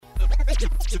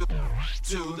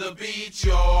To the beach,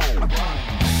 yo.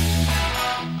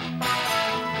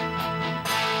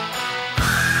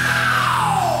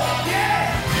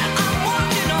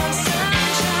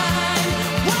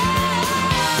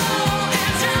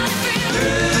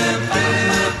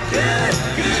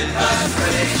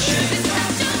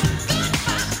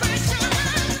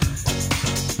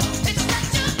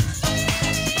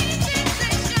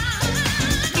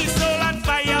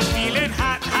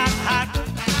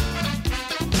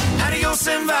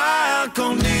 En vaya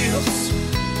con Dios.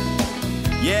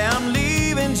 Yeah, I'm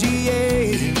leaving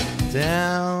GA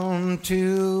down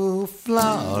to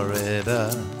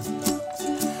Florida.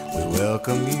 We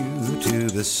welcome you to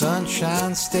the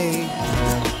Sunshine State.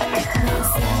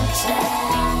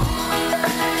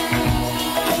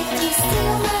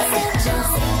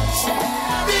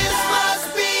 This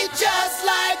must be just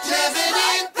like living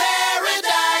in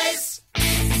paradise.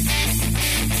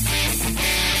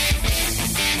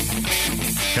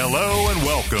 Hello and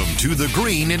welcome to the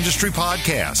Green Industry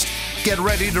Podcast. Get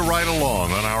ready to ride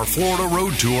along on our Florida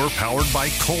road tour powered by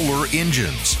Kohler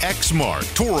Engines,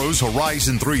 Exmark, Toro's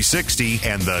Horizon 360,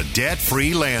 and the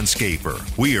Debt-Free Landscaper.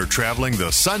 We are traveling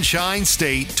the Sunshine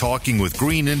State, talking with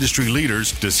green industry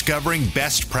leaders, discovering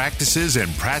best practices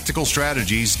and practical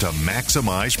strategies to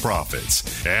maximize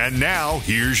profits. And now,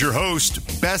 here's your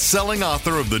host, best-selling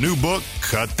author of the new book,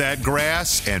 Cut That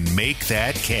Grass and Make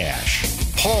That Cash,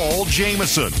 Paul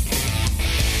Jameson.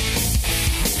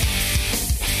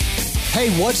 Hey,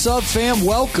 what's up, fam?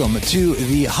 Welcome to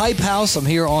the Hype House. I'm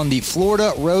here on the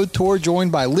Florida Road Tour,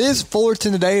 joined by Liz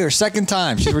Fullerton today, her second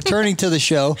time. She's returning to the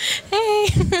show. Hey.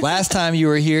 Last time you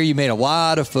were here, you made a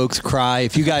lot of folks cry.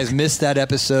 If you guys missed that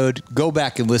episode, go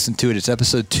back and listen to it. It's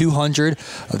episode 200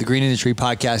 of the Green Industry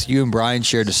Podcast. You and Brian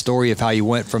shared a story of how you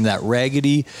went from that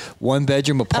raggedy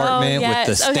one-bedroom apartment with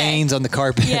the stains on the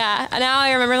carpet. Yeah, now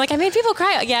I remember, I made people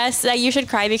cry. Yes, that you should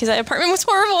cry because that apartment was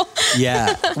horrible.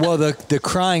 Yeah. Well, the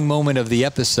crying moment of the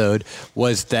episode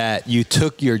was that you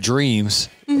took your dreams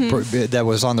that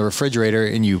was on the refrigerator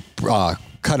and you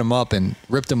cut them up and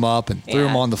ripped them up and threw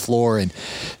them on the floor, and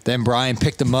then Brian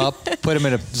picked them up, put them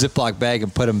in a Ziploc bag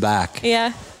and put them back.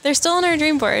 Yeah, they're still on our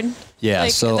dream board. Yeah,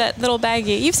 so that little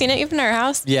baggie. You've seen it. You've been to our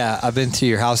house. Yeah, I've been to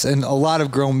your house, and a lot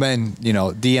of grown men,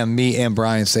 DM me and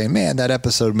Brian saying, "Man, that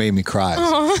episode made me cry."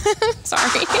 Oh,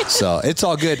 sorry. So it's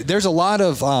all good. There's a lot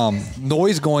of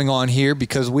noise going on here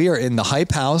because we are in the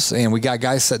Hype House, and we got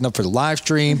guys setting up for the live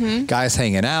stream, guys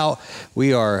hanging out.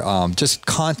 We are just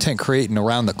content creating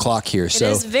around the clock here. It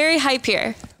is very hype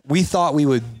here. We thought we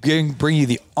would bring you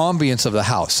the ambience of the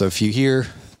house. So if you hear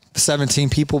 17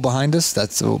 people behind us,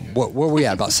 that's what were we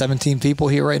at, about 17 people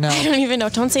here right now? I don't even know.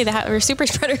 Don't say that. We're super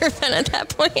spreader event at that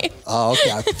point. Oh,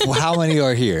 okay. Well, how many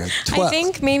are here? 12? I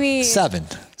think maybe 7,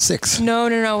 6. No.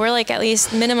 We're at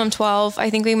least minimum 12. I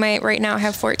think we might right now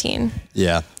have 14.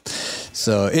 Yeah.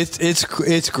 So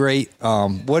it's great.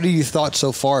 What are your thoughts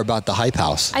so far about the Hype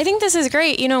House? I think this is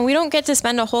great. We don't get to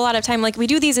spend a whole lot of time. We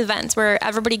do these events where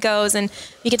everybody goes and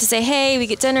we get to say, hey, we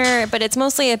get dinner, but it's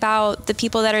mostly about the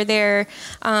people that are there,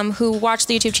 who watch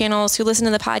the YouTube channels, who listen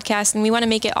to the podcast, and we want to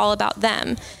make it all about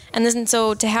them. And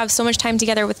so to have so much time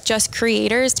together with just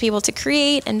creators, to be able to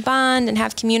create and bond and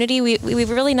have community, we've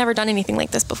really never done anything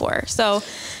like this before. So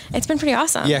it's been pretty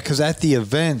awesome. Yeah, because at the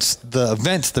event's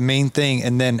the main thing.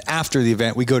 And then after the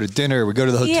event, we go to dinner, we go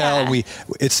to the hotel, and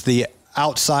it's the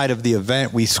outside of the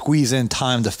event, we squeeze in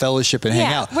time to fellowship and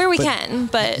hang out. Where we can,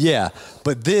 but... Yeah,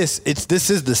 but this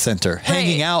is the center. Right.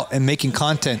 Hanging out and making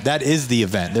content, that is the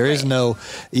event. There is no,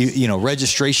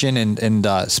 registration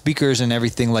and speakers and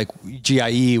everything like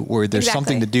GIE where there's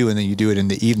something to do and then you do it in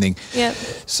the evening. Yep.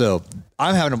 So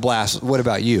I'm having a blast. What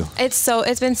about you?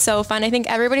 It's been so fun. I think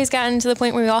everybody's gotten to the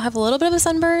point where we all have a little bit of a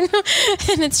sunburn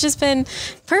and it's just been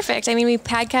perfect. I mean, we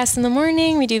podcast in the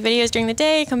morning, we do videos during the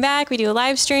day, come back, we do a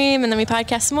live stream, and then we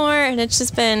podcast some more, and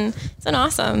it's been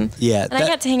awesome. Yeah. And I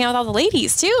got to hang out with all the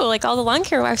ladies too, all the lawn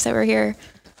care wives that were here.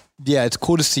 Yeah, it's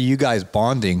cool to see you guys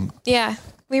bonding. Yeah.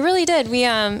 We really did. We,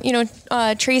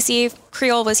 Tracy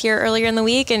Creole was here earlier in the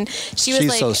week, and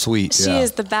she's so sweet. She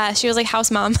is the best. She was like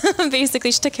house mom,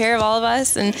 basically. She took care of all of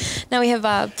us, and now we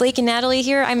have Blake and Natalie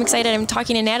here. I'm excited. I'm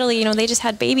talking to Natalie. They just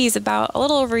had babies about a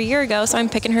little over a year ago, so I'm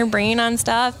picking her brain on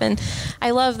stuff, and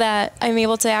I love that I'm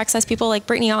able to access people like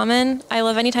Brittany Almond. I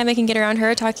love anytime I can get around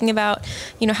her talking about,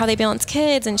 how they balance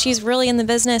kids, and she's really in the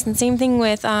business. And same thing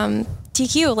with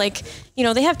TQ.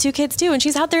 They have 2 kids too, and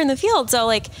she's out there in the field. So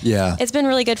it's been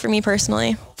really good for me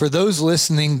personally. For those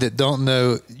listening that don't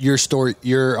know your story,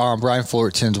 you're Brian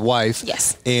Fullerton's wife.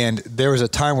 Yes. And there was a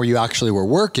time where you actually were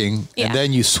working, and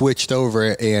then you switched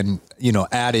over and,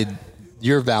 added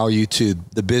your value to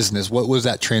the business. What was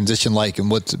that transition like, and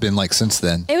what's it been like since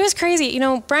then? It was crazy. You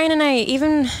know, Brian and I,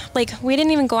 even like, we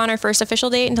didn't even go on our first official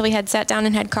date until we had sat down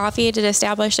and had coffee to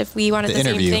establish if we wanted the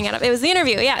same thing out of it. Was the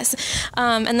interview, yes.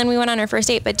 And then we went on our first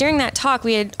date. But during that talk,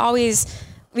 we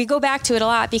go back to it a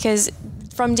lot, because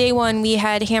from day one, we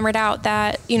had hammered out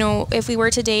that, you know, if we were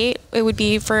to date, it would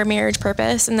be for a marriage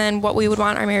purpose, and then what we would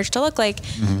want our marriage to look like.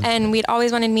 Mm-hmm. And we'd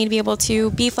always wanted me to be able to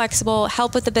be flexible,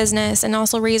 help with the business, and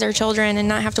also raise our children and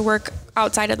not have to work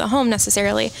outside of the home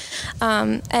necessarily.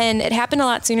 And it happened a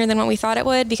lot sooner than what we thought it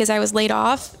would, because I was laid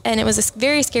off, and it was a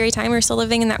very scary time. We were still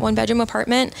living in that 1-bedroom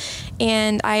apartment,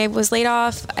 and I was laid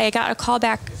off. I got a call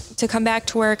back to come back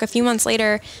to work a few months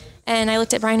later. And I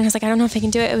looked at Brian and I was like, I don't know if I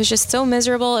can do it. It was just so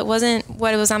miserable. It wasn't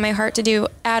what it was on my heart to do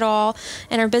at all.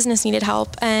 And our business needed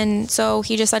help. And so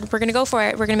he just said, we're going to go for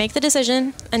it. We're going to make the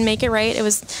decision and make it right. It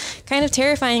was kind of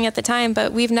terrifying at the time,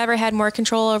 but we've never had more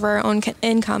control over our own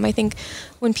income. I think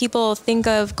when people think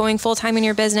of going full time in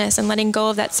your business and letting go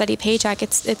of that steady paycheck,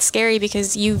 it's scary,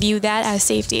 because you view that as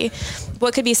safety.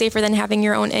 What could be safer than having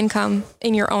your own income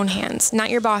in your own hands?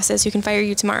 Not your bosses who can fire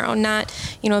you tomorrow. Not,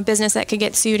 you know, a business that could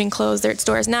get sued and close their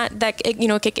doors. Not that, you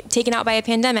know, it could get taken out by a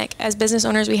pandemic. As business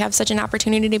owners, we have such an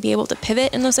opportunity to be able to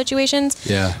pivot in those situations.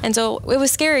 Yeah. And so it was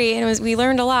scary, and we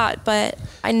learned a lot, but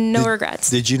no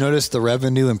regrets. Did you notice the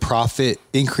revenue and profit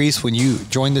increase when you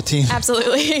joined the team?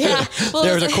 Absolutely. Yeah. Well,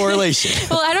 there was a correlation.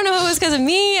 Well, I don't know if it was because of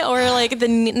me or like the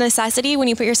necessity when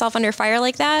you put yourself under fire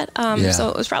like that. So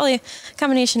it was probably a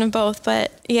combination of both.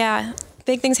 But yeah,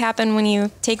 big things happen when you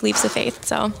take leaps of faith.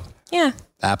 So yeah.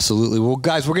 Absolutely. Well,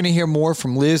 guys, we're going to hear more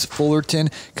from Liz Fullerton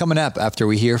coming up after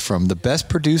we hear from the best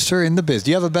producer in the biz.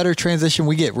 Do you have a better transition?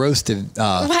 We get roasted.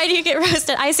 Why do you get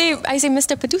roasted? I say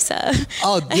Mr. Producer.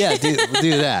 Oh, yeah, do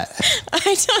that.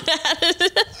 I don't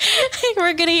know.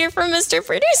 We're going to hear from Mr.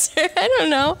 Producer. I don't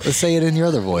know. Let's say it in your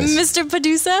other voice. Mr.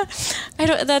 Producer?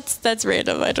 That's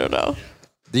random. I don't know.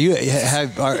 Do you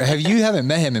haven't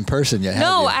met him in person yet?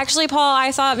 No, actually, Paul,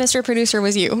 I thought Mr. Producer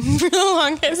was you for the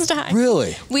longest time.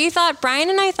 Really? Brian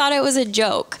and I thought it was a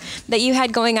joke that you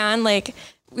had going on, like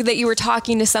that you were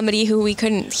talking to somebody who we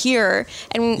couldn't hear,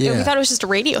 and we thought it was just a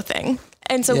radio thing.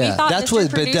 And so we thought that's Mr.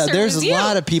 Producer but there's was a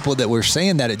lot of people that were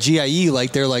saying that at GIE,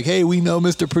 like they're like, hey, we know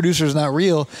Mr. Producer's not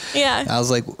real. Yeah. I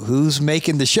was like, who's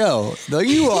making the show? Like,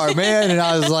 you are, man. And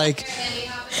I was like,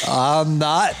 I'm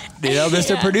not,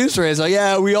 Mr. Producer is like,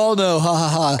 yeah, we all know, ha ha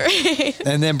ha. Right.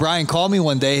 And then Brian called me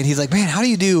one day and he's like, man, how do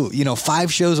you do,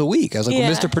 5 shows a week? I was like,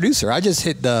 well, Mr. Producer, I just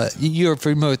hit you're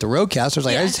familiar with the Roadcaster. I was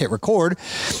like, I just hit record,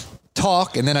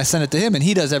 talk, and then I send it to him, and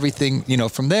he does everything,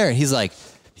 from there. And he's like,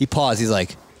 he paused. He's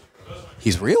like,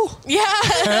 he's real? Yeah.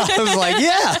 I was like,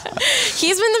 yeah.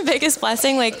 He's been the biggest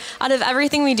blessing. Like, out of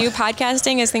everything we do,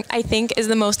 podcasting I think is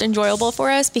the most enjoyable for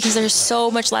us, because there's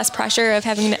so much less pressure of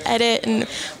having to edit, and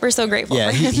we're so grateful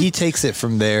for him. He takes it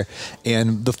from there.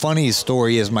 And the funniest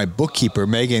story is my bookkeeper,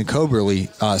 Megan Coberly,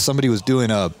 somebody was doing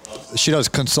she does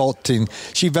consulting.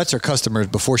 She vets her customers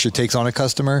before she takes on a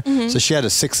customer. Mm-hmm. So she had a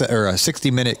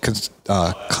 60-minute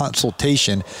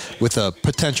consultation with a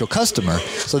potential customer.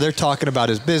 So they're talking about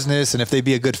his business and if they'd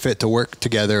be a good fit to work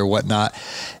together or whatnot.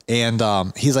 And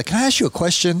he's like, can I ask you a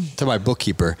question, to my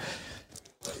bookkeeper?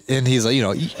 And he's like,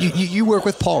 you work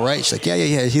with Paul, right? She's like,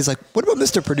 yeah. He's like, what about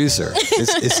Mr. Producer?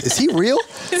 Is he real?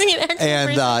 Is he an actual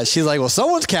And she's like, well,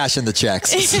 someone's cashing the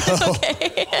checks. So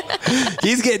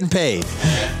he's getting paid.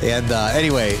 And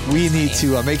anyway, we need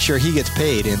to make sure he gets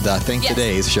paid, and thank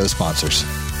today's show sponsors.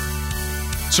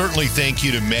 Certainly thank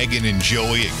you to Megan and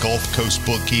Joey at Gulf Coast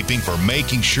Bookkeeping for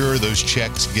making sure those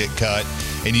checks get cut.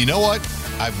 And you know what?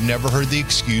 I've never heard the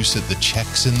excuse that the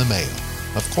check's in the mail.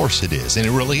 Of course it is, and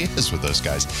it really is with those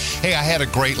guys. Hey, I had a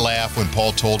great laugh when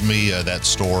Paul told me that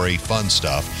story, fun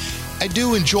stuff. I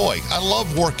do enjoy. I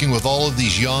love working with all of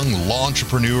these young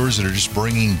entrepreneurs that are just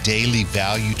bringing daily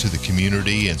value to the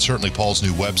community, and certainly Paul's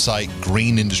new website,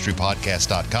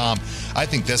 greenindustrypodcast.com. I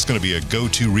think that's going to be a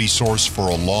go-to resource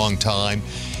for a long time.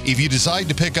 If you decide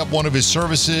to pick up one of his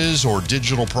services or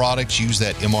digital products, use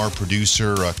that MR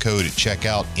Producer code at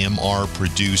checkout, MR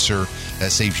Producer.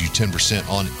 That saves you 10%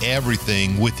 on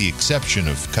everything, with the exception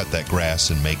of cut that grass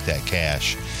and make that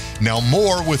cash. Now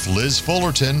more with Liz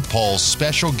Fullerton, Paul's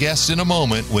special guest, in a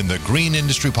moment when the Green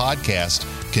Industry Podcast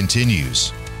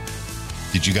continues.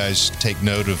 Did you guys take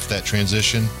note of that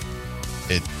transition?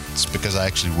 It's because I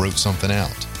actually wrote something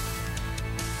out.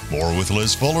 More with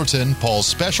Liz Fullerton, Paul's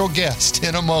special guest,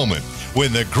 in a moment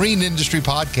when the Green Industry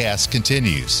Podcast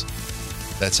continues.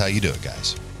 That's how you do it,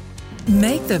 guys.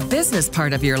 Make the business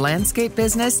part of your landscape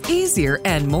business easier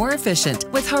and more efficient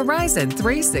with Horizon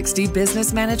 360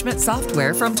 Business Management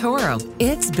software from Toro.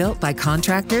 It's built by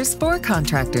contractors for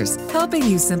contractors, helping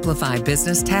you simplify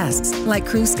business tasks like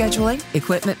crew scheduling,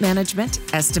 equipment management,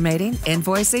 estimating,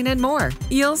 invoicing, and more.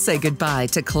 You'll say goodbye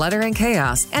to clutter and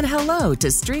chaos and hello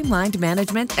to streamlined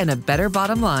management and a better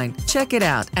bottom line. Check it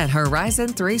out at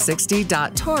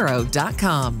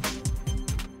horizon360.toro.com.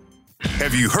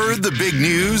 Have you heard the big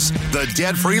news? The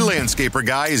debt-free landscaper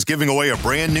guy is giving away a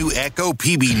brand new Echo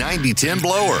PB9010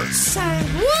 blower.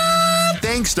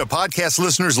 Thanks to podcast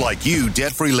listeners like you,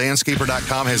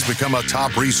 DebtFreeLandscaper.com has become a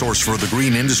top resource for the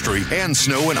green industry and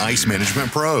snow and ice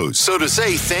management pros. So to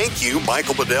say thank you,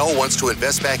 Michael Bedell wants to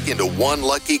invest back into one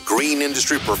lucky green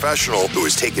industry professional who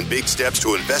has taken big steps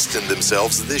to invest in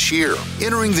themselves this year.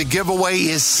 Entering the giveaway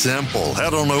is simple.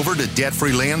 Head on over to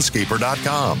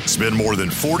DebtFreeLandscaper.com. Spend more than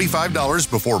 $45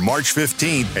 before March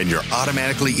 15th, and you're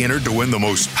automatically entered to win the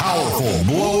most powerful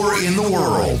blower in the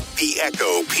world, the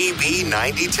Echo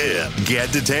PB9010.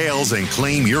 Get details and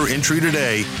claim your entry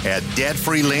today at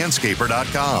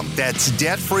DebtFreeLandscaper.com. That's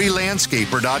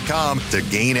DebtFreeLandscaper.com to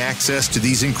gain access to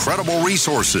these incredible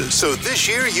resources. So this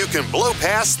year you can blow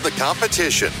past the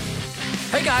competition.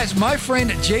 Hey guys, my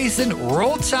friend Jason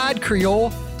Roadside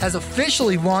Creole has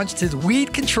officially launched his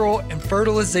Weed Control and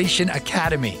Fertilization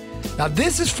Academy. Now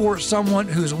this is for someone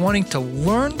who's wanting to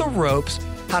learn the ropes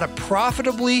how to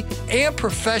profitably and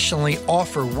professionally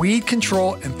offer weed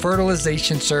control and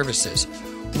fertilization services.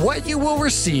 What you will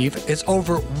receive is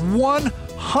over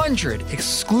 100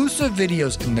 exclusive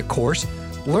videos in the course,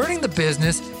 learning the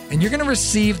business, and you're going to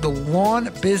receive the Lawn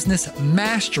Business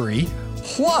Mastery,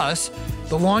 plus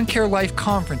the Lawn Care Life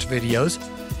Conference videos.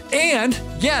 And,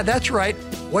 yeah, that's right.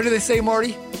 What do they say,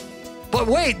 Marty? But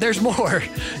wait, there's more.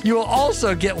 You will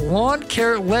also get lawn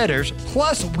care letters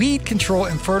plus weed control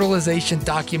and fertilization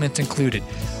documents included.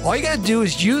 All you got to do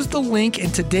is use the link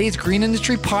in today's Green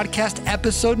Industry Podcast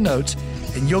episode notes,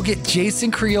 and you'll get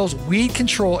Jason Creole's Weed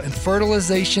Control and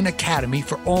Fertilization Academy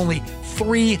for only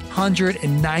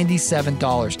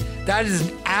 $397. That is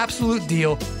an absolute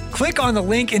deal. Click on the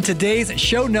link in today's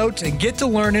show notes and get to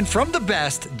learning from the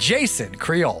best, Jason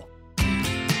Creole.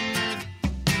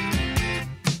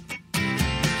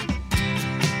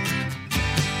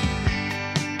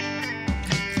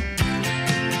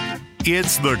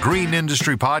 It's the Green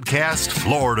Industry Podcast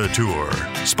Florida Tour,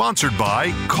 sponsored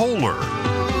by Kohler.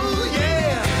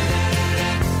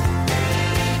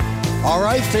 All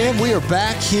right, fam, we are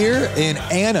back here in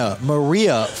Anna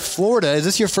Maria, Florida. Is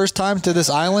this your first time to this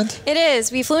island? It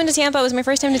is. We flew into Tampa. It was my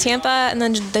first time to Tampa, and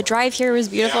then the drive here was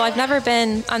beautiful. I've never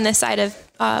been on this side of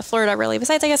Florida, really.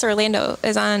 Besides, I guess Orlando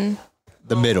is on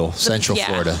the middle, central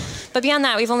Florida. But beyond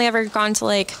that, we've only ever gone to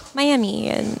like Miami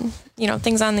and, you know,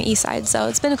 things on the east side. So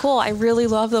it's been cool. I really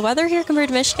love the weather here compared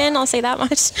to Michigan. I'll say that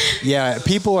much. Yeah,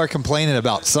 people are complaining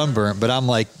about sunburn, but I'm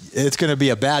like, it's going to be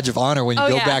a badge of honor when you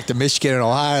go back to Michigan and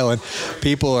Ohio and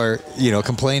people are, you know,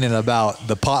 complaining about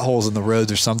the potholes in the roads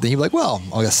or something. You're like, well,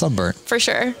 I'll get sunburnt. For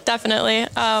sure. Definitely.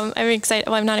 I'm excited.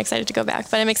 Well, I'm not excited to go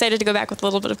back, but I'm excited to go back with a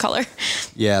little bit of color.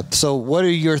 Yeah. So what are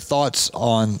your thoughts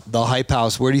on the Hype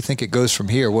House? Where do you think it goes from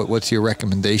here? What's your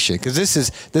recommendation? Because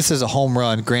this is a home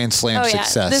run, grand slam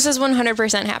success. This is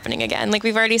 100% happening again. Like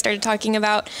we've already started talking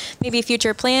about maybe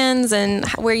future plans and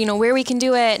where we can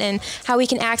do it and how we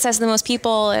can access the most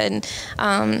people and,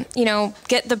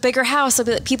 get the bigger house so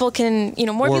that people can,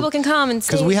 more people can come and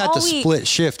stay all week. Because we had to split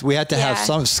shift. We had to have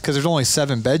some, because there's only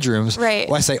 7 bedrooms. Right.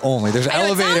 Well, I say only. There's an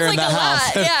elevator in the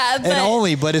house. Yeah,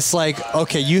 but it's like,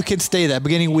 okay, you can stay that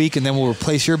beginning week and then we'll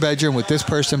replace your bedroom with this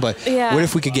person. But what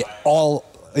if we could get all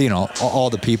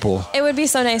the people? It would be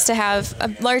so nice to have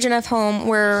a large enough home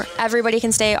where everybody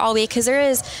can stay all week.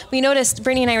 Because we noticed,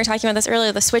 Brittany and I were talking about this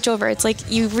earlier, the switch over. It's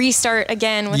like you restart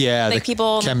again with like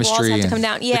people, chemistry, walls have to come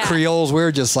down. Yeah. The Creoles,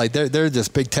 we're just like, they're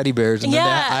just big teddy bears. And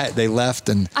then they left.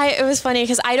 And it was funny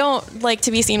because I don't like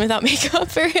to be seen without makeup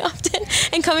very often.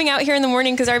 And coming out here in the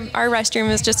morning, because our restroom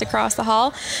is just across the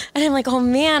hall. And I'm like, oh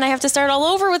man, I have to start all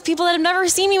over with people that have never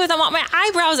seen me without my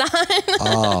eyebrows on.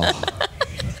 Oh.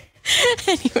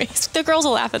 Anyways, the girls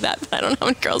will laugh at that, but I don't know how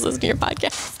many girls listen to your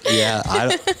podcast. Yeah,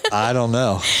 I don't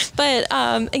know. But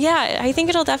I think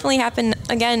it'll definitely happen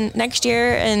again next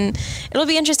year, and it'll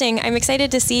be interesting. I'm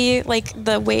excited to see like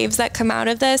the waves that come out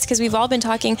of this, because we've all been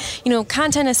talking,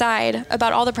 content aside,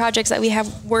 about all the projects that we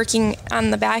have working on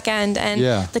the back end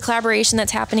and the collaboration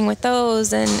that's happening with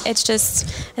those, and it's just,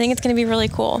 I think it's going to be really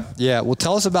cool. Yeah, well,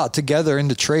 tell us about Together in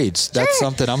the Trades. That's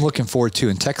something I'm looking forward to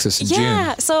in Texas in June.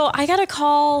 Yeah, so I got a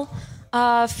call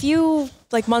a few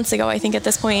like months ago, I think at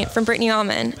this point, from Brittany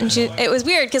Allman. And it was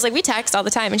weird because like we text all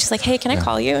the time and she's like, hey, can I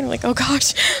call you? And I'm like, oh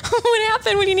gosh, what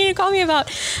happened? What do you need to call me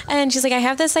about? And she's like, I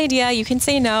have this idea, you can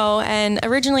say no. And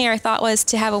originally our thought was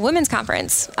to have a women's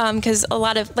conference. Cause a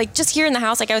lot of like just here in the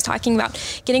house, like I was talking about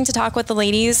getting to talk with the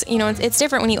ladies, you know, it's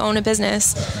different when you own a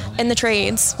business in the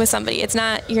trades with somebody. It's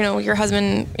not, you know, your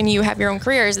husband and you have your own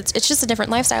careers. It's just a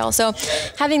different lifestyle. So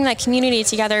having that community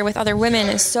together with other women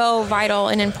is so vital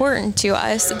and important to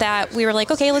us that we were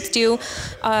like, okay, let's do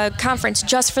a conference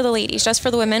just for the ladies, just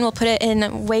for the women. We'll put it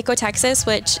in Waco, Texas,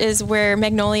 which is where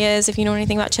Magnolia is, if you know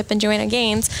anything about Chip and Joanna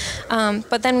Gaines.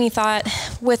 But then we thought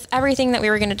with everything that we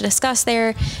were going to discuss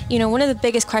there, you know, one of the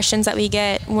biggest questions that we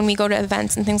get when we go to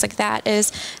events and things like that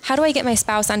is, how do I get my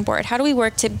spouse on board? How do we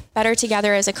work better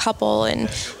together as a couple and,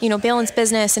 you know, balance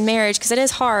business and marriage? Because it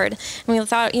is hard. And we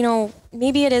thought, you know,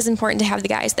 maybe it is important to have the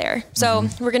guys there. So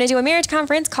we're going to do a marriage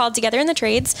conference called Together in the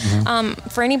Trades.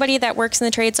 For anybody that works in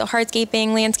the trades, so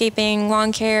hardscaping, landscaping,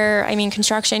 lawn care, I mean,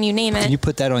 construction, you name it. Can you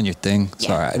put that on your thing? Yeah.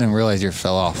 Sorry, I didn't realize yours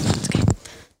fell off. Okay.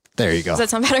 There you go. Does that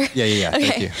sound better? Yeah.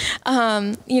 Okay.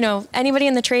 Thank you. You know, anybody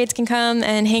in the trades can come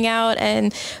and hang out,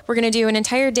 and we're going to do an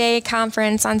entire day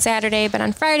conference on Saturday, but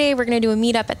on Friday, we're going to do a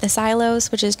meetup at the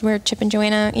Silos, which is where Chip and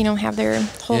Joanna, you know, have their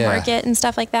whole market and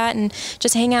stuff like that, and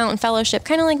just hang out and fellowship,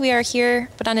 kind of like we are here,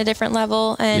 but on a different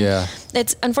level. And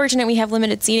it's unfortunate we have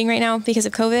limited seating right now because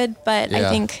of COVID, but I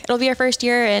think it'll be our first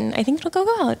year, and I think it'll go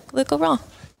well. It'll go well.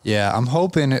 Yeah, I'm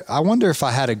hoping. I wonder if I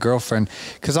had a girlfriend,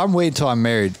 because I'm waiting until I'm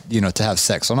married, you know, to have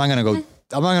sex. So I'm not gonna go.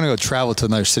 I'm not gonna go travel to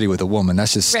another city with a woman.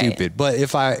 That's just stupid. But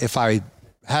if I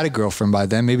had a girlfriend by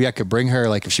then, maybe I could bring her.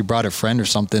 Like if she brought a friend or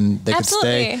something, they could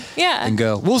stay. And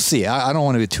go. We'll see. I don't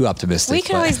want to be too optimistic. We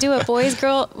could always do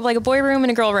a like a boy room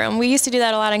and a girl room. We used to do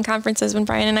that a lot in conferences when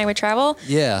Brian and I would travel.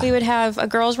 Yeah. We would have a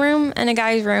girl's room and a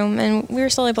guy's room, and we were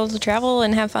still able to travel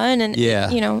and have fun. And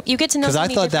you know, you get to know. Because I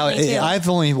thought that I've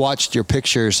only watched your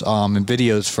pictures and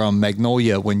videos from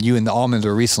Magnolia when you and the Almonds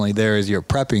were recently there as you're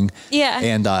prepping. Yeah.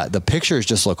 And the pictures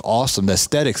just look awesome. The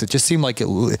aesthetics. It just seemed like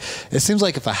it seems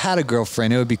like if I had a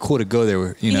girlfriend, it would be cool to go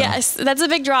there. You know. Yes, that's a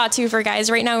big draw too for guys.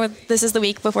 Right now, this is the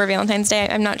week before Valentine's Day.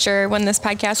 I'm not sure when this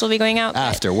podcast will be going out.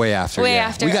 Way after.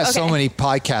 We got so many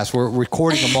podcasts. We're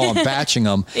recording them all and batching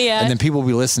them. And then people will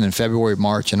be listening in February,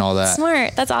 March, and all that.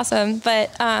 Smart. That's awesome.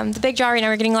 But the big draw right now,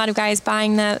 we're getting a lot of guys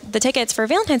buying the tickets for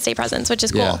Valentine's Day presents, which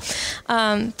is cool.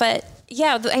 But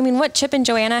yeah, I mean, what Chip and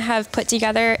Joanna have put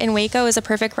together in Waco is a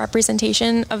perfect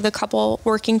representation of the couple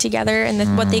working together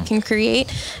and what they can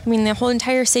create. I mean, the whole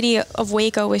entire city of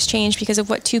Waco was changed because of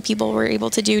what two people were able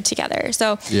to do together.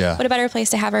 So what a better place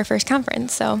to have our first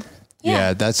conference. So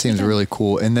yeah, that seems really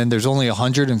cool. And then there's only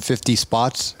 150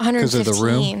 spots because of the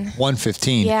room.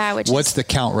 115. Yeah. What's the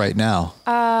count right now?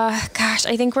 Gosh,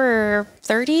 I think we're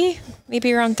 30,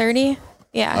 maybe around 30.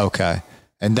 Yeah. Okay.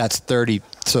 And that's 30.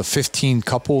 So 15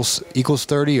 couples equals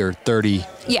 30 or 30?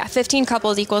 Yeah, 15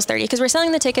 couples equals 30 because we're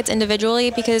selling the tickets individually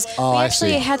because we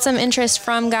actually had some interest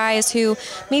from guys who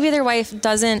maybe their wife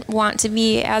doesn't want to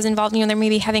be as involved. You know, they're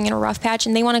maybe having a rough patch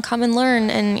and they want to come and learn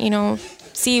and, you know,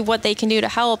 see what they can do to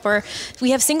help. Or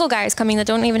we have single guys coming that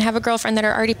don't even have a girlfriend that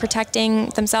are already protecting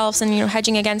themselves and, you know,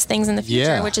 hedging against things in the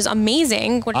future, which is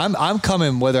amazing. I'm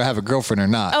coming whether I have a girlfriend or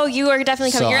not. Oh, you are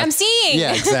definitely coming. You're emceeing.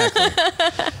 Yeah, exactly.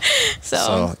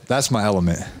 so that's my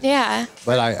element. Yeah.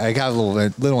 But I got a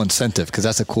little incentive because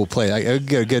that's a cool play. I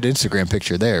get a good Instagram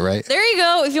picture there, right? There you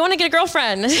go. If you want to get a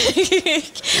girlfriend,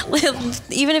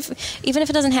 even if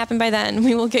it doesn't happen by then,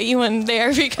 we will get you in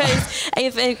there because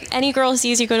if any girl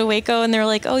sees you go to Waco and they're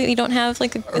like, oh, you don't have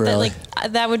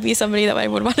that would be somebody that I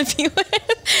would want to be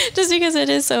with just because it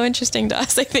is so interesting to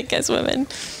us, I think, as women.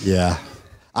 Yeah.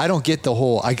 I don't get the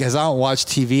whole, I guess I don't watch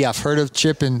TV. I've heard of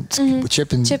Chip and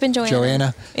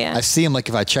Joanna. Yeah. I see them, like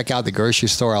if I check out the grocery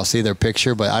store, I'll see their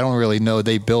picture, but I don't really know.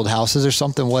 They build houses or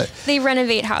something. What? They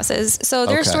renovate houses. So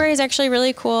their story is actually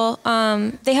really cool.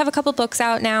 They have a couple books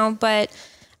out now, but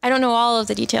I don't know all of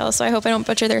the details, so I hope I don't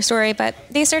butcher their story, but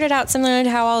they started out similar to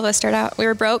how all of us started out. We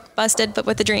were broke, busted, but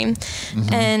with a dream.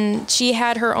 And she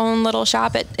had her own little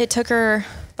shop. It took her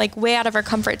like way out of her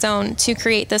comfort zone to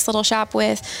create this little shop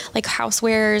with like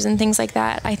housewares and things like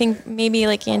that. I think maybe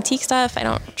like antique stuff. I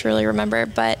don't truly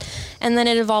remember, and then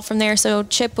it evolved from there. So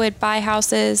Chip would buy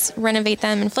houses, renovate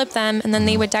them and flip them, and then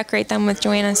they would decorate them with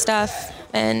Joanna's stuff.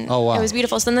 And it was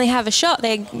beautiful. So then they have a show.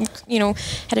 They, you know,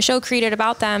 had a show created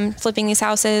about them flipping these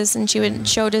houses, and she would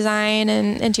show design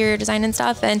and interior design and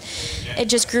stuff. And it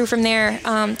just grew from there.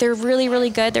 They're really, really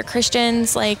good. They're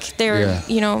Christians. Like they're,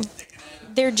 you know,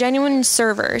 they're genuine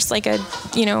servers. Like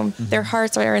their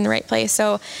hearts are in the right place.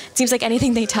 So it seems like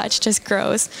anything they touch just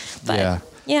grows. But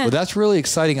Yeah. Well, that's really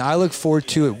exciting. I look forward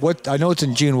to it. I know it's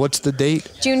in June. What's the date?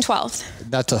 June 12th.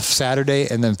 That's a Saturday,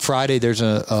 and then Friday there's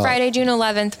Friday, June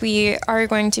 11th, we are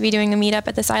going to be doing a meetup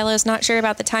at the silos. Not sure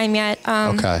about the time yet.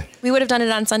 Okay. We would have done it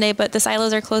on Sunday, but the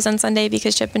silos are closed on Sunday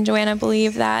because Chip and Joanna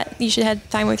believe that you should have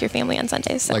time with your family on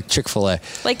Sundays. So. like Chick-fil-A.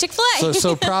 Like Chick-fil-A.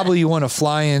 So probably you want to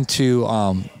fly into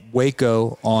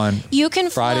Waco on You can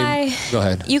Friday. fly. Go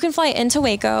ahead. You can fly into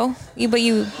Waco, but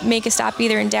you make a stop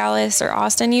either in Dallas or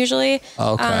Austin usually.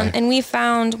 Okay. And we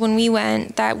found when we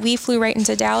went that we flew right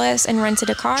into Dallas and rented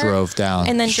a car. Drove down.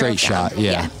 And then Straight drove down. shot.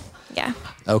 Yeah. Yeah.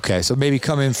 Okay, so maybe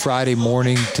come in Friday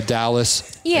morning to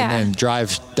Dallas, Yeah. and then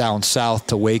drive down south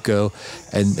to Waco,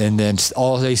 and then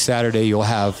all day Saturday you'll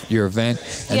have your event,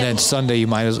 and Yep. then Sunday you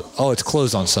might it's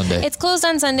closed on Sunday. It's closed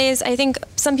on Sundays. I think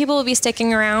some people will be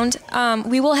sticking around.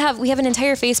 We have an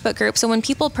entire Facebook group. So when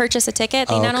people purchase a ticket,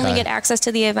 they not only Okay. get access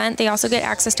to the event, they also get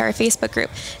access to our Facebook group.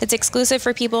 It's exclusive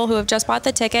for people who have just bought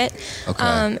the ticket.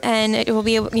 Okay. And it will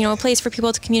be a place for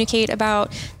people to communicate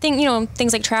about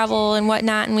things like travel and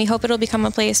whatnot. And we hope it'll become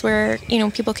a place where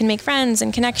people can make friends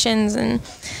and connections and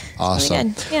Awesome.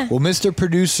 really good. Yeah. Well, Mr.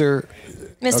 Producer,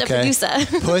 Mr. Producer.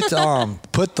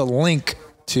 put the link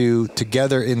to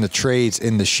Together in the Trades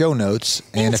in the show notes,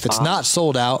 and Thanks, if it's Paul. not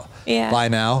sold out Yeah. by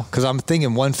now, because I'm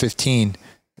thinking 1:15,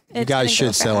 you It's guys gonna should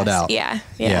go sell it fast. out.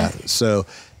 Yeah. So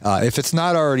if it's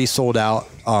not already sold out,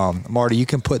 Marty, you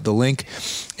can put the link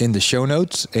in the show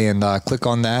notes and click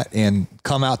on that and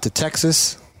come out to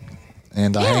Texas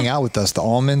and hang out with us. The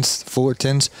Almonds,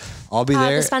 Fullertons, I'll be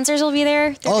there. The Spencers will be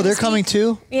there. They're coming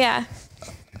too. Yeah.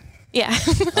 Yeah.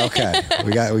 Okay,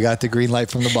 we got the green light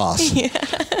from the boss. Yeah.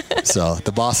 So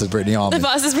the boss is Brittany Allman. The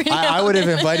boss is Brittany I Allman. would have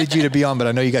invited you to be on, but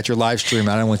I know you got your live stream.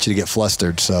 I don't want you to get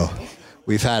flustered. So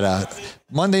we've had a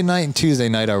Monday night and Tuesday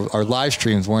night. Our live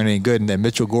streams weren't any good, and then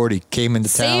Mitchell Gordy came into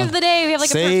town. Save the day. We have like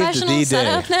a Saved the professional D-Day.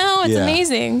 setup now. It's Yeah.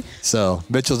 amazing. So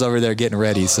Mitchell's over there getting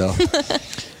ready. So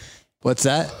what's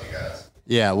that?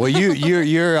 Yeah. Well,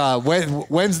 your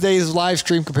Wednesday's live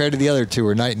stream compared to the other two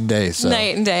are night and day. So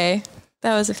Night and day.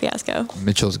 That was a fiasco.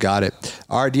 Mitchell's got it.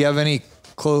 All right. Do you have any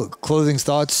closing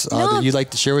thoughts No, that you'd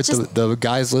like to share with the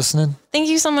guys listening? Thank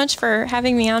you so much for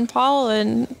having me on, Paul,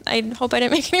 and I hope I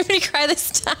didn't make anybody cry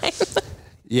this time.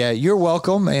 Yeah, you're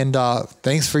welcome, and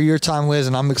thanks for your time, Liz.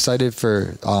 And I'm excited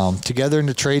for Together in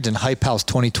the Trades and Hype House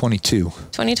 2022.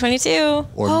 2022.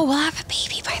 Or- we'll have a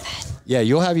baby by then. Yeah,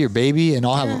 you'll have your baby, and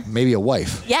I'll have maybe a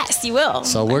wife. Yes, you will.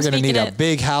 So we're going to need a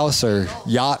big house or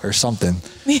yacht or something.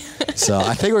 So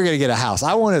I think we're going to get a house.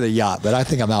 I wanted a yacht, but I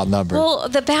think I'm outnumbered. Well,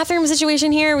 the bathroom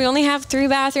situation here, we only have 3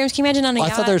 bathrooms. Can you imagine on a I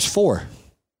yacht? thought there's 4.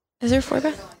 Is there 4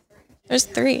 bathrooms? There's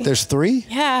 3. There's 3?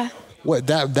 Yeah. What,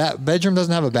 that bedroom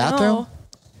doesn't have a bathroom? No.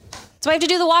 So I have to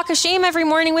do the walk of shame every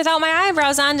morning without my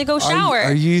eyebrows on to go shower.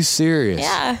 Are you serious?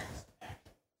 Yeah.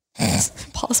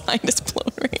 Paul's mind is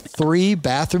blown right now. 3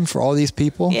 bathrooms for all these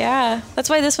people? Yeah. That's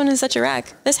why this one is such a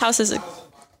wreck. This house is a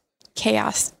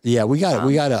chaos. Yeah, we got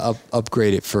to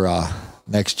upgrade it for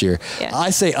next year. Yeah. I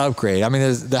say upgrade. I mean,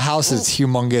 the house is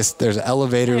humongous. There's an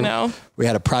elevator. I know. We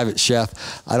had a private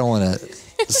chef. I don't want to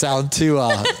sound too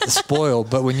spoiled,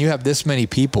 but when you have this many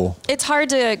people, It's hard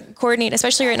to coordinate,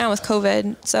 especially right now with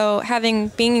COVID. So having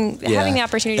the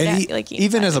opportunity And to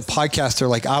even as a podcaster,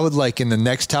 like I would like in the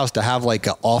next house to have like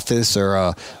an office or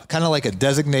a kind of like a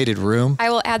designated room. I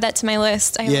will add that to my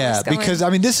list. I have a Yeah, list going. because I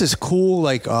mean, this is cool.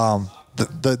 Like,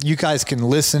 the you guys can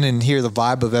listen and hear the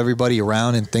vibe of everybody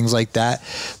around and things like that.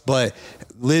 But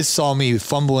Liz saw me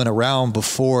fumbling around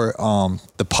before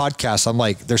the podcast. I'm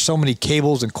like, there's so many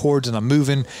cables and cords, and I'm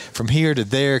moving from here to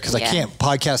there because I Yeah. can't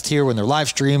podcast here when they're live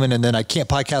streaming, and then I can't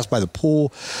podcast by the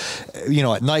pool,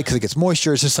 at night because it gets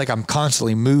moisture. It's just like I'm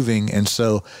constantly moving, and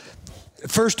so.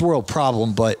 First world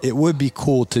problem, but it would be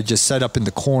cool to just set up in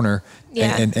the corner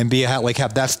Yeah. and be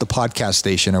have that's the podcast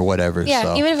station or whatever. yeah,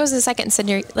 so. even if it was a second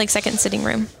sitting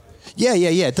room. Yeah.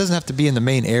 It doesn't have to be in the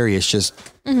main area. It's just,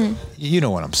 you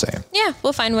know what I'm saying. Yeah,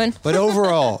 we'll find one. But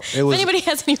overall, it If was, anybody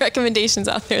has any recommendations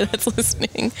out there that's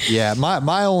listening, yeah,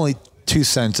 my only 2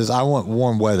 cents is I want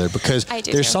warm weather because I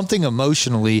do there's too. something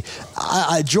emotionally.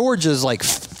 Georgia's like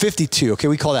 52. Okay,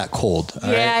 we call that cold. all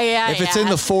right? Yeah, If it's in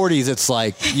the 40s, it's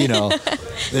like,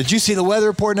 did you see the weather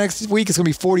report next week? It's going to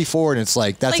be 44, and it's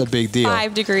like, that's like a big deal.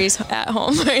 5 degrees at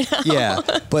home right now. Yeah,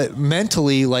 but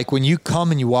mentally, like when you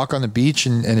come and you walk on the beach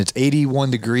and it's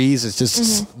 81 degrees, it's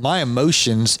just my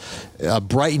emotions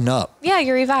brighten up. Yeah,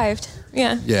 you're revived.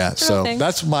 Yeah. Yeah, It's a real so thing.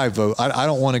 that's my vote. I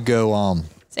don't want to go.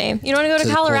 Same. You don't want to go to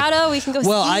the Colorado? cold. We can go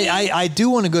Well, skiing. I do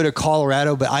want to go to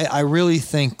Colorado, but I really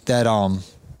think that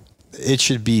it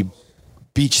should be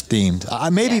beach themed.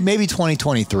 Maybe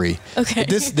 2023. Okay.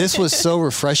 This was so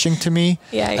refreshing to me.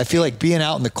 Yeah, I feel like being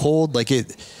out in the cold, like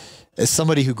it, as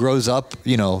somebody who grows up,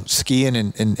 skiing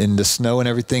in the snow and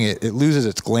everything, it loses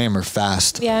its glamour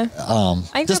fast. Yeah. I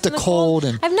grew just up the in cold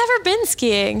and I've never been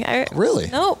skiing. Really?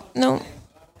 No.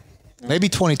 Maybe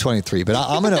 2023, but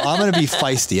I'm gonna be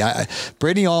feisty.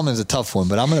 Brittany Allman's a tough one,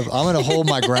 but I'm gonna hold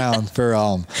my ground for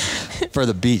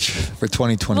the beach for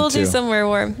 2022. We'll do somewhere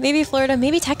warm. Maybe Florida,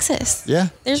 maybe Texas. Yeah.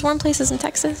 There's warm places in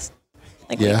Texas,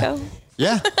 like Waco.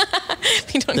 Yeah.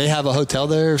 They have a hotel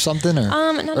there or something,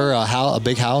 or a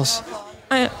big house.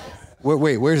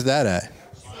 Wait, where's that at?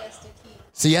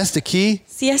 Siesta Key.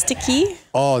 Siesta Key.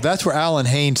 Oh, that's where Alan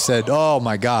Haynes said, "Oh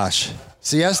my gosh,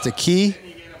 Siesta Key."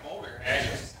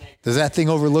 Does that thing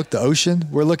overlook the ocean?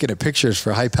 We're looking at pictures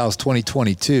for Hype House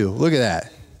 2022. Look at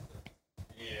that.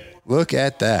 Look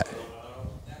at that.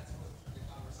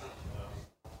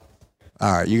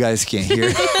 All right, you guys can't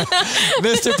hear.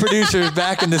 Mr. Producer is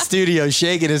back in the studio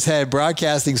shaking his head.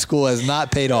 Broadcasting school has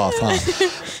not paid off, huh?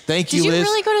 Thank you, Did you Liz.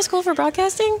 really go to school for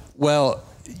broadcasting? Well,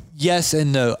 yes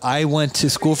and no. I went to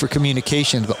school for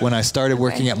communications, but when I started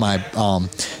working at my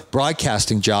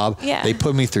broadcasting job, they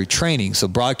put me through training, so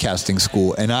broadcasting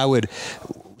school, and I would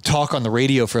talk on the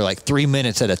radio for like 3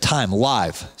 minutes at a time,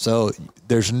 live. So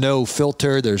there's no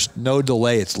filter, there's no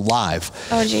delay, it's live.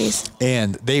 Oh, geez.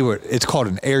 And it's called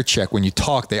an air check. When you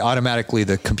talk,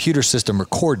 the computer system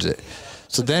records it.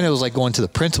 So then it was like going to the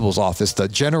principal's office. The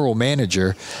general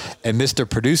manager and Mr.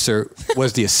 Producer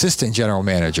was the assistant general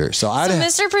manager. So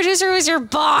Mr. Producer was your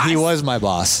boss. He was my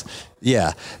boss.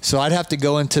 Yeah. So I'd have to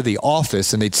go into the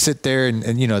office and they'd sit there and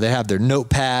they have their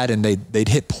notepad and they'd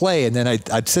hit play. And then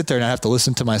I'd sit there and I'd have to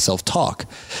listen to myself talk.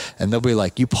 And they'll be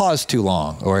like, you paused too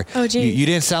long, or you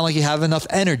didn't sound like you have enough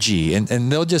energy. And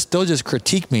they'll just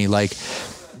critique me like,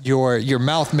 your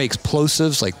mouth makes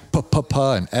plosives like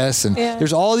pa and s, and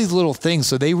there's all these little things.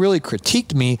 So they really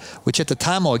critiqued me, which at the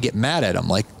time I would get mad at them.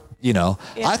 Like, I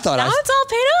thought now it's all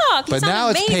paid off. But now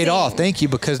it's paid off. Thank you,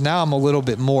 because now I'm a little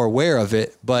bit more aware of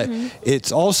it. But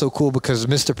it's also cool because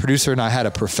Mr. Producer and I had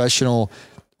a professional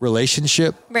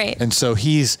relationship, right? And so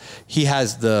he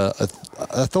has the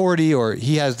authority, or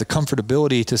he has the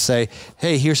comfortability to say,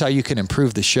 hey, here's how you can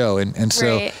improve the show. And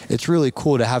so it's really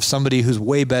cool to have somebody who's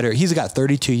way better. He's got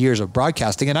 32 years of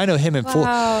broadcasting, and I know him and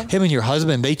him and your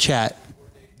husband, they chat,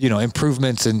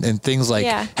 improvements and things like,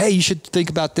 hey, you should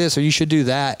think about this, or you should do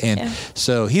that. And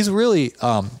so he's really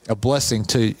a blessing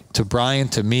to Brian,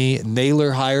 to me.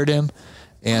 Naylor hired him,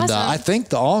 and awesome. I think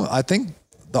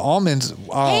the Almonds.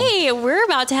 Hey, we're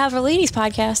about to have a ladies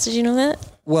podcast. Did you know that?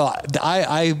 Well,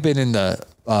 I've been in the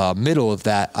middle of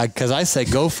that because I said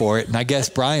go for it, and I guess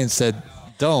Brian said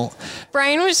don't.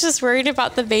 Brian was just worried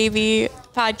about the baby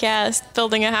podcast,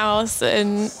 building a house,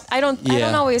 and I don't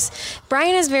always.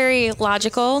 Brian is very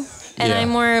logical, and I'm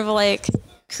more of like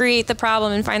create the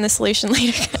problem and find the solution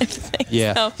later kind of thing.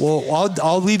 Yeah. So. Well,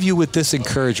 I'll leave you with this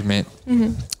encouragement,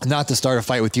 not to start a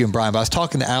fight with you and Brian, but I was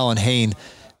talking to Alan Hayne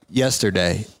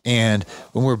yesterday, and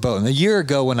when we were boating a year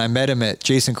ago, when I met him at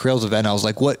Jason Creel's event, I was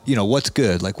like, what's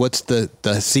good? Like, what's the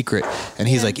secret? And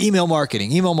he's like, email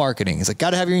marketing. He's like,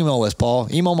 gotta have your email list, Paul.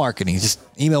 Email marketing. Just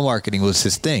email marketing was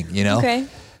his thing, Okay.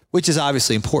 Which is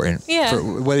obviously important. Yeah. For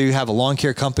whether you have a lawn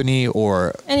care company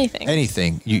or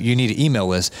anything, you need an email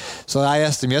list. So I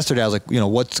asked him yesterday, I was like,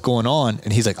 what's going on?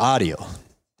 And he's like, audio.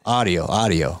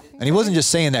 And he wasn't just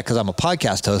saying that because I'm a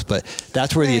podcast host, but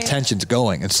that's where the attention's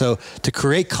going. And so to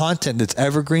create content that's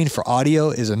evergreen for audio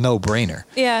is a no-brainer.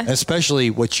 Yeah. Especially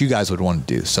what you guys would want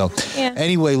to do. So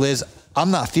anyway, Liz,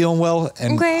 I'm not feeling well,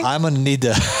 and I'm going to need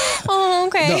to... Oh,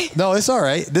 okay. No, it's all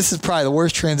right. This is probably the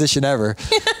worst transition ever.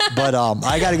 But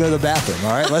I got to go to the bathroom,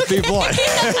 all right? Let's be blunt.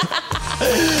 All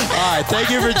right, thank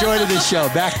you for joining the show.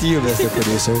 Back to you, Mr.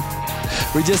 Producer.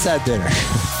 We just had dinner.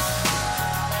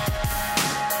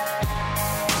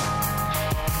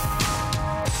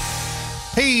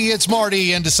 Hey, it's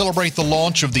Marty, and to celebrate the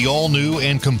launch of the all-new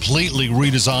and completely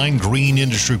redesigned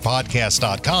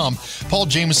GreenIndustryPodcast.com, Paul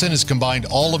Jameson has combined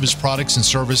all of his products and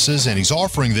services, and he's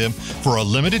offering them for a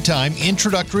limited-time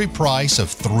introductory price of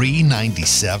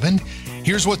 $397.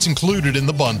 Here's what's included in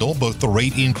the bundle, both the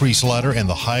rate increase letter and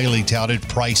the highly touted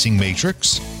pricing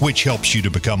matrix, which helps you to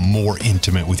become more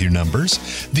intimate with your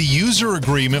numbers. The user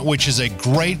agreement, which is a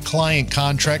great client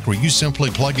contract where you simply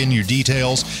plug in your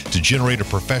details to generate a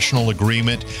professional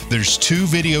agreement. There's 2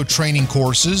 video training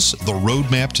courses, the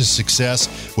Roadmap to Success,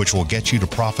 which will get you to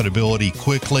profitability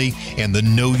quickly, and the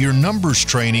Know Your Numbers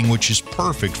training, which is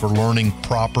perfect for learning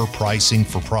proper pricing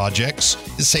for projects.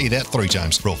 Say that 3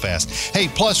 times real fast. Hey,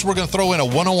 plus we're going to throw throw in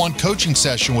a one-on-one coaching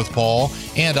session with Paul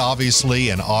and obviously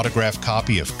an autographed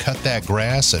copy of Cut That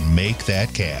Grass and Make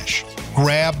That Cash.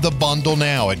 Grab the bundle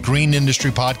now at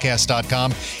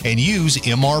greenindustrypodcast.com and use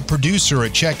MR Producer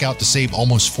at checkout to save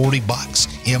almost $40.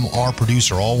 MR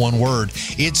Producer, all one word.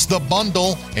 It's the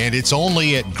bundle, and it's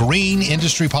only at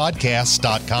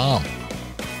greenindustrypodcast.com.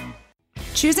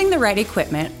 Choosing the right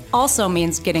equipment also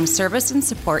means getting service and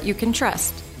support you can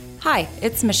trust. Hi,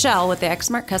 it's Michelle with the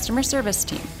Exmark Customer Service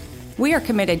Team. We are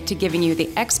committed to giving you the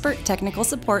expert technical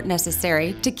support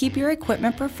necessary to keep your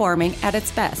equipment performing at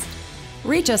its best.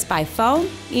 Reach us by phone,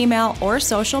 email, or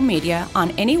social media on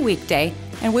any weekday,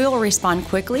 and we will respond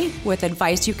quickly with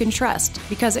advice you can trust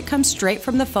because it comes straight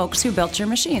from the folks who built your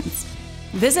machines.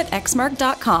 Visit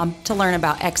exmark.com to learn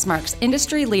about Exmark's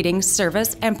industry-leading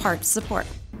service and parts support.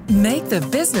 Make the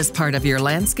business part of your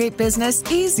landscape business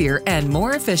easier and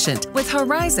more efficient with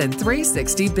Horizon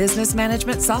 360 Business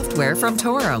Management Software from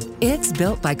Toro. It's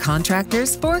built by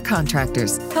contractors for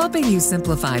contractors, helping you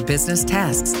simplify business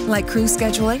tasks like crew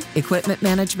scheduling, equipment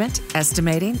management,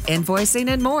 estimating, invoicing,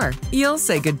 and more. You'll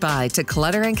say goodbye to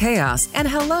clutter and chaos and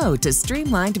hello to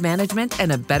streamlined management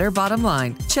and a better bottom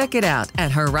line. Check it out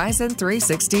at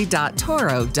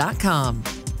horizon360.toro.com.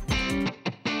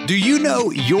 Do you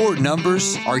know your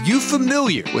numbers? Are you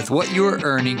familiar with what you're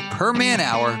earning per man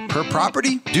hour per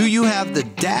property? Do you have the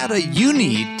data you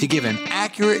need to give an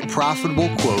accurate, profitable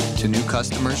quote to new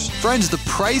customers? Friends, the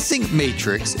Pricing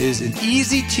Matrix is an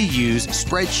easy-to-use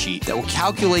spreadsheet that will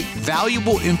calculate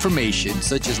valuable information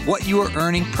such as what you are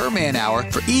earning per man hour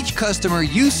for each customer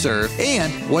you serve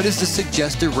and what is the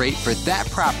suggested rate for that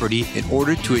property in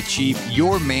order to achieve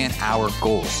your man hour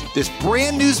goals. This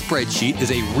brand new spreadsheet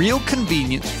is a real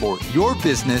convenience for your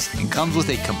business and comes with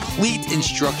a complete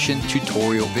instruction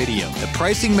tutorial video. The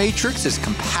Pricing Matrix is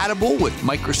compatible with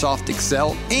Microsoft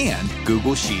Excel and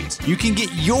Google Sheets. You can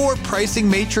get your Pricing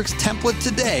Matrix template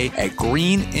today at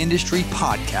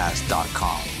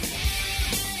greenindustrypodcast.com.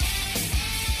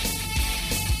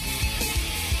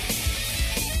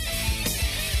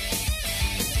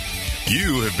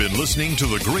 You have been listening to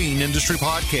the Green Industry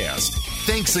Podcast.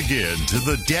 Thanks again to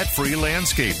the debt-free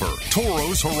landscaper,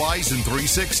 Toro's Horizon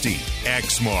 360,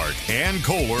 Exmark, and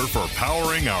Kohler for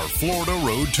powering our Florida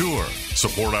Road Tour.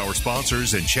 Support our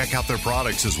sponsors and check out their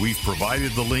products as we've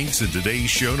provided the links in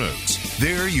today's show notes.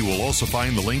 There you will also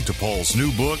find the link to Paul's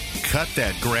new book, Cut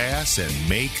That Grass and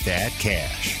Make That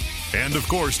Cash. And of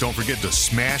course, don't forget to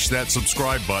smash that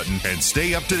subscribe button and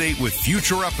stay up to date with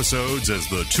future episodes as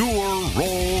the tour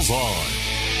rolls on.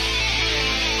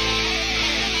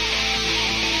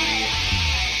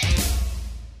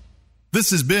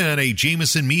 This has been a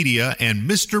Jameson Media and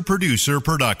Mr. Producer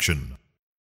production.